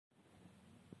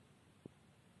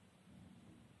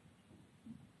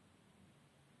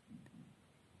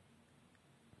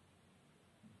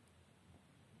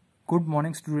Good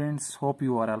morning students, hope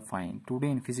you are all fine. Today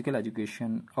in physical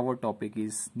education, our topic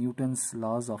is Newton's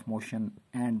laws of motion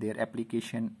and their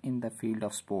application in the field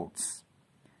of sports.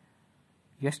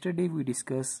 Yesterday we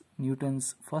discussed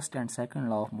Newton's first and second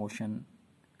law of motion,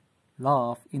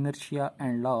 law of inertia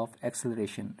and law of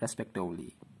acceleration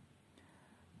respectively.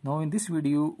 Now in this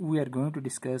video we are going to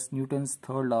discuss Newton's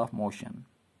third law of motion,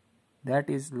 that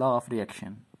is law of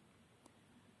reaction.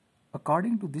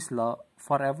 According to this law,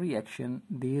 for every action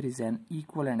there is an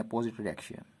equal and opposite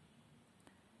reaction.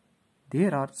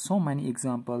 There are so many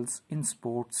examples in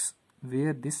sports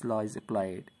where this law is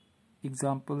applied.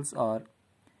 Examples are: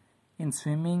 in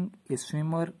swimming, a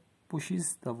swimmer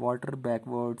pushes the water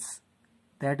backwards,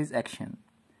 that is action,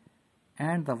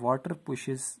 and the water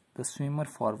pushes the swimmer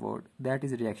forward, that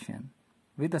is reaction,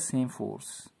 with the same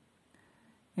force.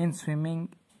 In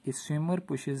swimming, a swimmer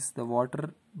pushes the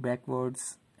water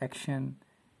backwards, action,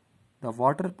 the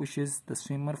water pushes the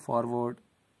swimmer forward,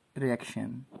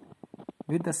 reaction,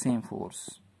 with the same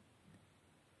force.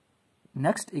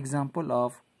 Next example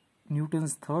of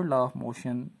Newton's third law of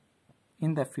motion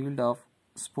in the field of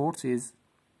sports is: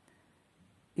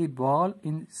 a ball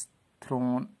is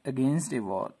thrown against a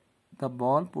wall. The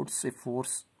ball puts a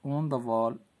force on the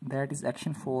wall, that is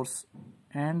action force,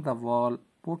 and the wall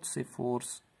puts a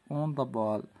force on the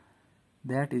ball,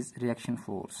 that is reaction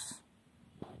force.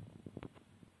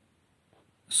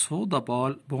 So the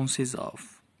ball bounces off.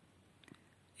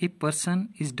 A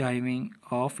person is diving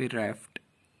off a raft.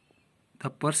 The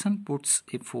person puts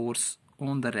a force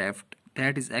on the raft,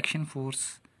 that is action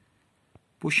force,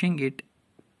 pushing it,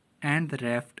 and the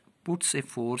raft puts a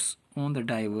force on the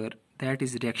diver, that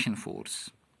is reaction force,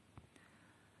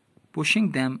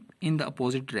 pushing them in the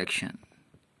opposite direction.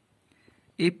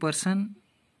 A person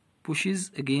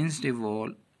pushes against a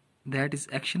wall, that is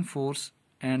action force,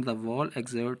 and the wall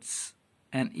exerts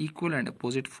an equal and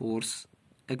opposite force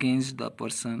against the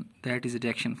person, that is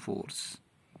reaction force.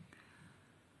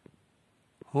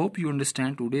 Hope you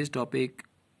understand today's topic,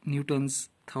 Newton's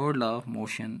third law of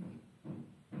motion,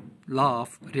 law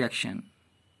of reaction.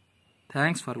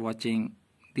 Thanks for watching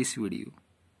this video.